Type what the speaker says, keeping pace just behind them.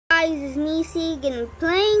guys, it's me Sig and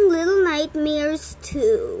playing Little Nightmares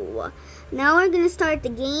 2. Now we're gonna start the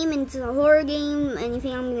game, and it's a horror game.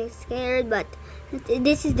 Anything I'm gonna get scared, but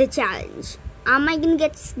this is the challenge. Am I gonna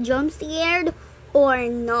get jump scared or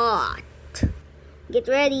not? Get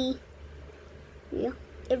ready. Yeah.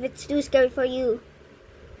 If it's too scary for you,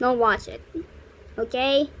 don't watch it.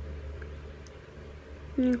 Okay?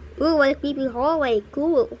 Ooh, what a creepy hallway.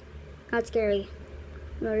 Cool. Not scary.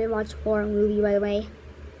 I didn't watch a horror movie, by the way.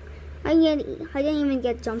 I didn't even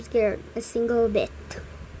get jump scared a single bit.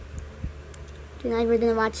 Tonight we're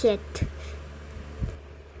gonna watch it.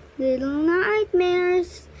 Little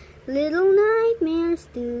Nightmares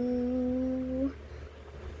 2.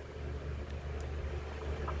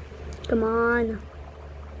 Come on.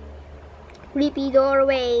 Creepy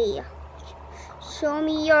doorway. Show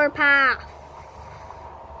me your path.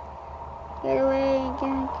 Get away,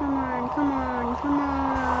 come on.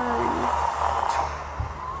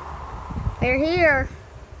 We're here.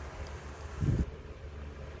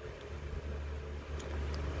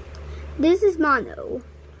 This is Mono.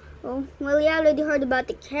 Oh, well, yeah, I already heard about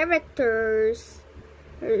the characters.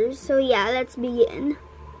 So yeah, let's begin.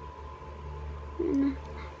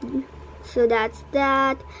 So that's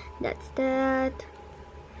that.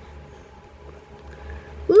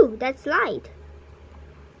 Ooh, that's light.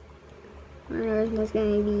 I know that's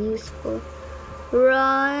gonna be useful.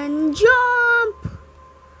 Run, jump!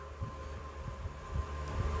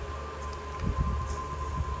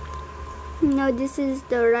 No, this is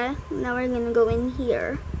the right. Now we're gonna go in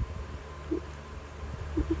here.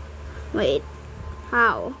 Wait,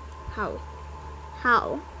 how?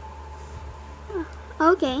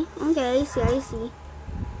 Okay, I see.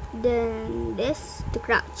 Then this to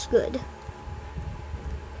crouch, good.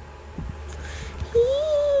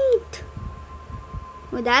 Heat.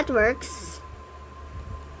 Well, that works.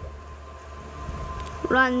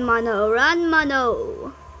 Run,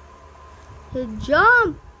 Mono.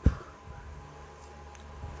 Jump.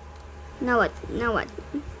 Now what?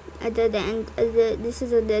 At the end, this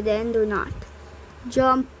is a dead end or not?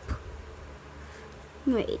 Jump.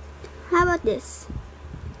 Wait, how about this?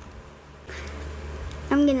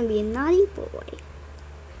 I'm gonna be a naughty boy.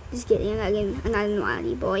 Just kidding, I'm not a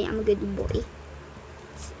naughty boy, I'm a good boy.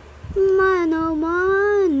 Mono.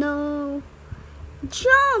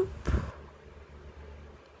 Jump!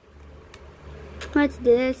 What's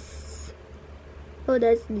this? Oh,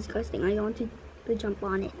 that's disgusting. I don't want to jump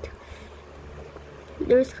on it.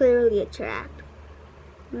 There's clearly a trap.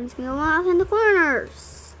 I'm just gonna go off in the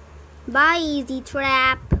corners. Bye, easy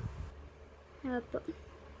trap. No.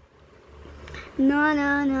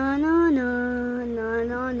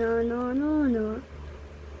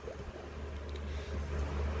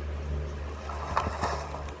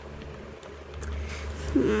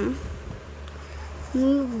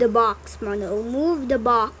 Move the box, Mono. Move the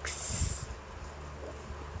box.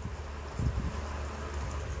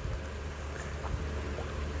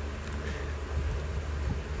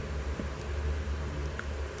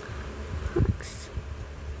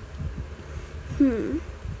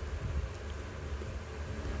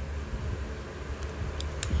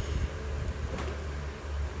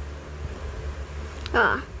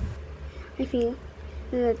 I feel.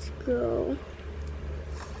 Let's go.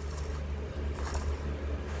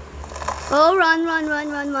 Oh, run, Mono.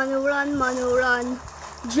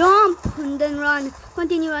 Jump and then run.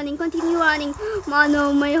 Continue running.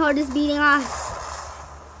 Mono, my heart is beating us.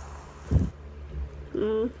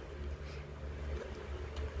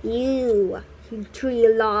 You tree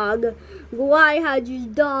log. Why had you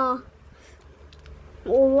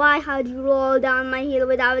roll down my hill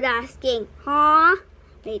without asking? Huh?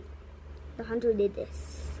 Wait, the hunter did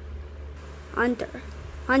this. Hunter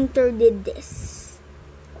did this.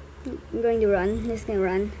 I'm going to run. Just gonna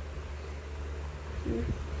run.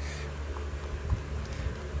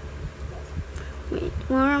 Wait,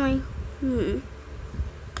 where am I?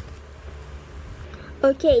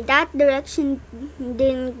 Okay, that direction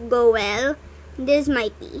didn't go well. This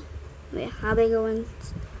might be. Wait, how about going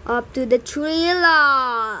up to the tree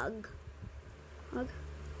log?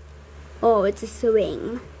 Oh, it's a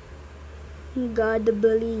swing. Gotta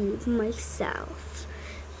believe myself.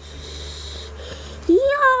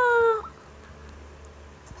 Yeah.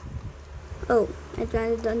 Oh, I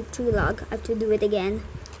landed on the tree log. I have to do it again.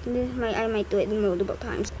 I might do it multiple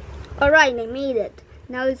times. Alright, I made it.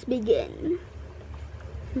 Now let's begin.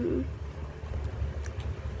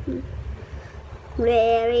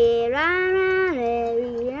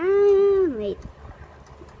 Wait.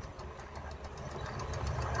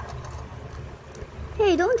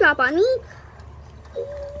 Hey, don't drop on me.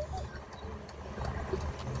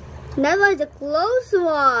 That was a close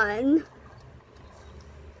one.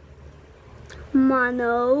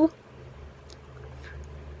 Mono.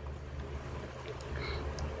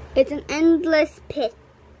 It's an endless pit.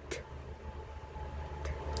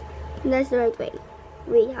 That's the right way.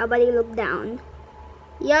 Wait, how about you look down?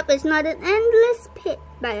 Yup, it's not an endless pit,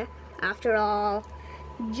 but after all,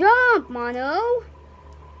 jump, Mono.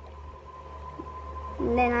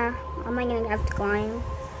 And then, am I gonna have to climb?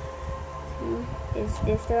 Is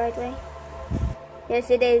this the right way? Yes,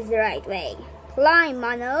 it is the right way. Climb,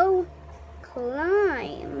 Mono.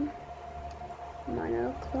 Climb.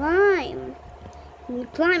 Mono, climb. You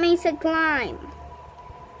climb, I said climb.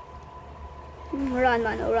 Run,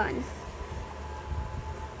 Mono, run.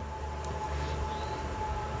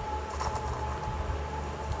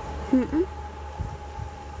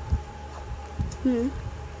 I'm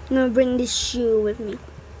gonna bring this shoe with me.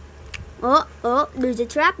 Oh, there's a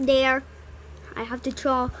trap there. I have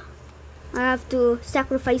to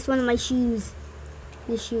sacrifice one of my shoes.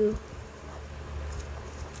 This shoe.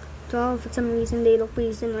 So for some reason they look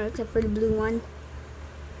pretty similar except for the blue one.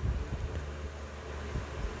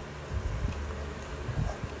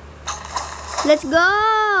 Let's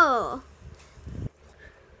go!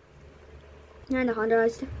 And the hunter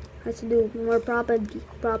has to do more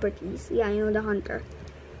properties. Yeah, I know the hunter.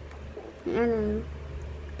 And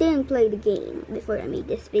I didn't play the game before I made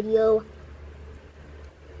this video.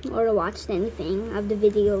 Or watched anything of the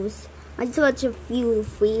videos. I just watched a few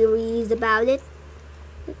theories about it.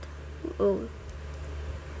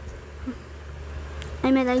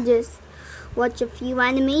 I just watched a few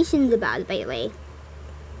animations about it, by the way.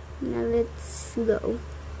 Now let's go.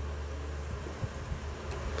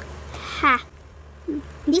 Ha!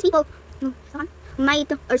 These people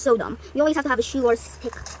are so dumb. You always have to have a shoe or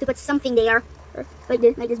stick to put something there. Or like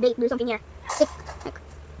this bait, there's something here. Stick. Like.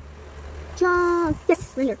 Jump!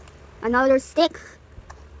 Yes, we're here. Another stick.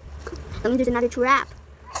 That means there's another trap.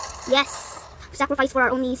 Yes! Sacrifice for our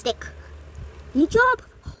only stick. You jump!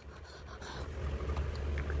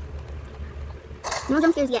 No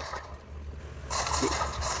jump scares yet.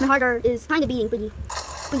 My heart is kind of beating pretty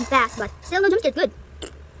fast, but still no jump scares. Good.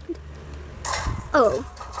 Oh,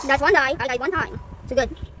 that's one die. I died one time. So good.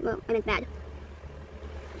 Well, I meant bad.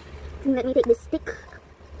 Let me take this stick.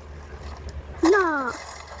 No.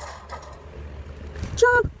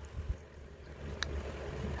 Jump.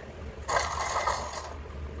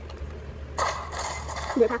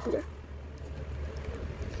 There, passenger.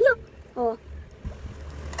 Yeah. Oh.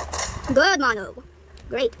 Good, Mono.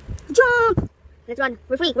 Great. Jump. Let's run.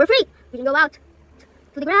 We're free. We're free. We can go out.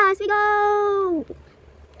 To the grass we go.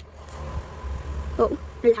 Oh,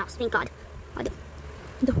 there's a house. Thank God.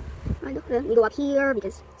 We go up here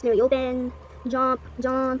because it's very open. Jump,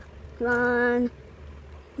 jump, run.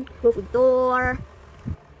 Go through the door.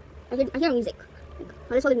 I hear music.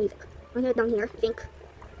 I just saw the music. I hear it down here, I think.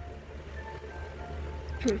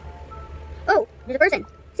 Oh, there's a person.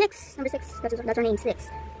 6. Number 6. That's her name. 6.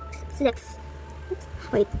 6.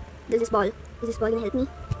 Wait, is this ball gonna help me?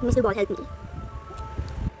 Mr. Ball, help me.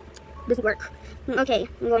 Doesn't work. Okay,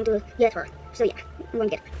 I'm going to get her. So yeah, I'm going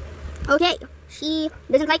to get her. Okay, she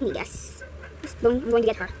doesn't like me, yes. I'm going to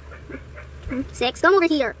get her. 6, come over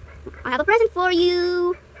here. I have a present for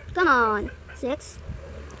you. Come on, 6.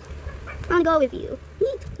 I'll go with you.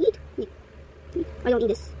 Eat. I don't need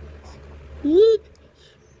this. Eat.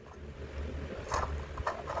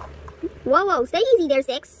 Whoa, stay easy there,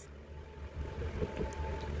 6.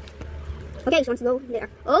 Okay, she wants to go there.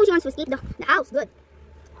 Oh, she wants to escape the house. Good.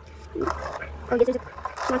 Oh, I guess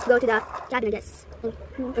she wants to go to the cabin, I guess.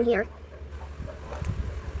 From here.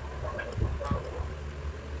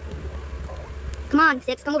 Come on,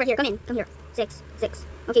 6. Come over here. Come in. Come here. 6.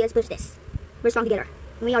 Okay, let's push this. We're strong together.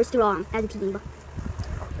 We are strong as a team.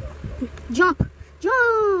 Jump.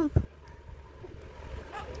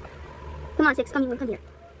 Come on, 6. Come here.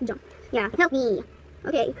 Jump. Yeah, help me.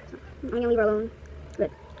 Okay. I'm gonna leave her alone.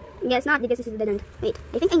 Good. Yes, not because this is a dead end. Wait,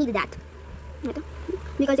 I think I needed that.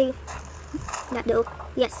 Because that though.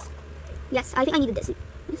 Yes, I think I needed this.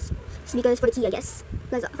 Yes. It's because for the key, I guess.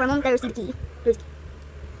 Because for a moment there was the key.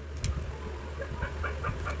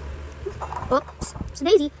 Oops. So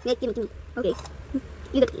Daisy, wait, give me. Okay.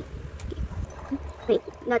 You get the key. Okay. Wait,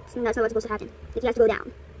 that's not what's supposed to happen. The key has to go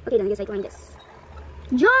down. Okay, then I guess I climb this.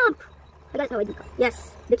 Jump! I got it. No, I didn't.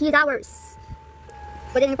 Yes, the key is ours.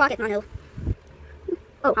 Put it in your pocket, Mono.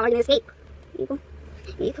 Oh, how are you gonna escape? Here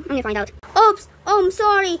you go. I'm gonna find out. Oops! Oh, I'm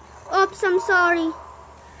sorry. Oops, I'm sorry.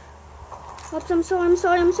 Oops, I'm sorry.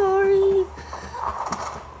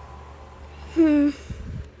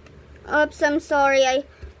 Oops, I'm sorry.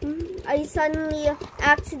 I suddenly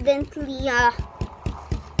accidentally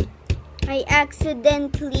I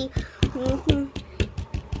accidentally.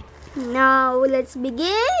 Now let's begin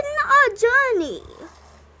our journey.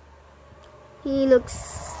 He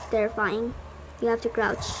looks terrifying. You have to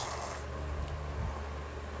crouch.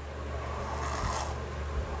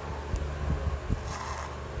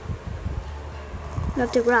 You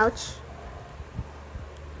have to crouch.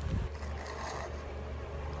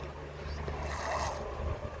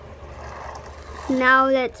 Now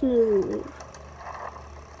let's move.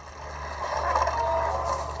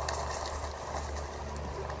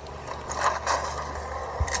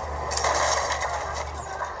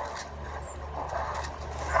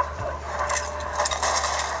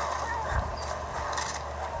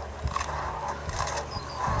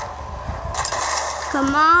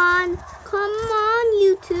 Come on,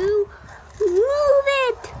 you two. Move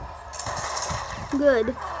it.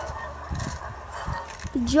 Good.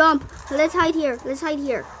 Jump. Let's hide here. Let's hide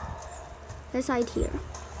here. Let's hide here.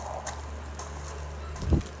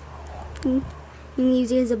 You can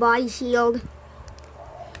use it as a body shield.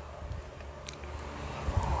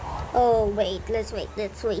 Oh, wait. Let's wait.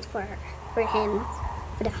 Let's wait for him,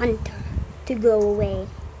 for the hunter to go away.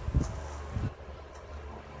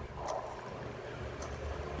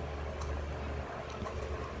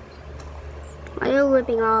 Why are you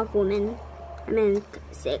ripping off, woman? I meant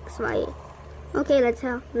 6, right? Okay, let's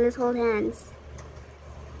hold hands.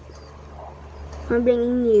 I'm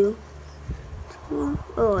bringing you.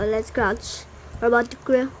 Oh, let's crouch. We're about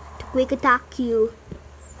to quick attack you.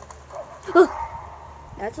 Oh,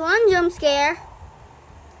 that's one jump scare.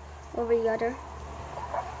 Over the other.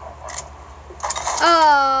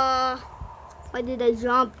 Oh, why did I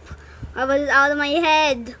jump? I was out of my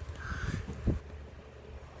head.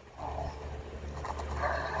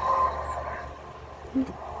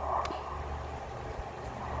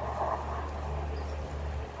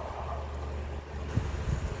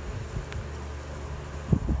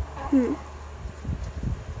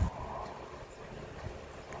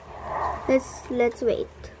 Let's wait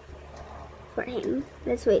for him.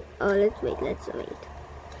 Let's wait. Oh, let's wait. Let's wait.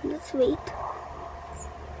 Let's wait.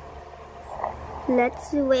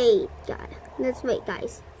 Let's wait, God. Let's wait,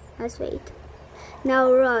 guys. Let's wait.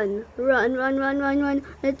 Now run, run, run, run, run, run.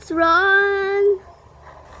 Let's run.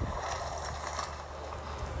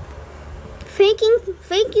 Thank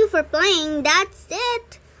you for playing. That's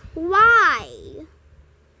it. Why?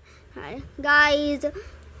 Alright, guys.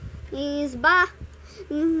 Please, bye.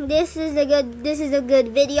 This is a good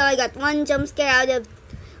video. I got 1 jump scare out of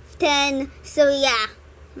 10. So yeah.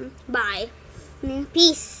 Bye.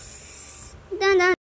 Peace. Dun, dun.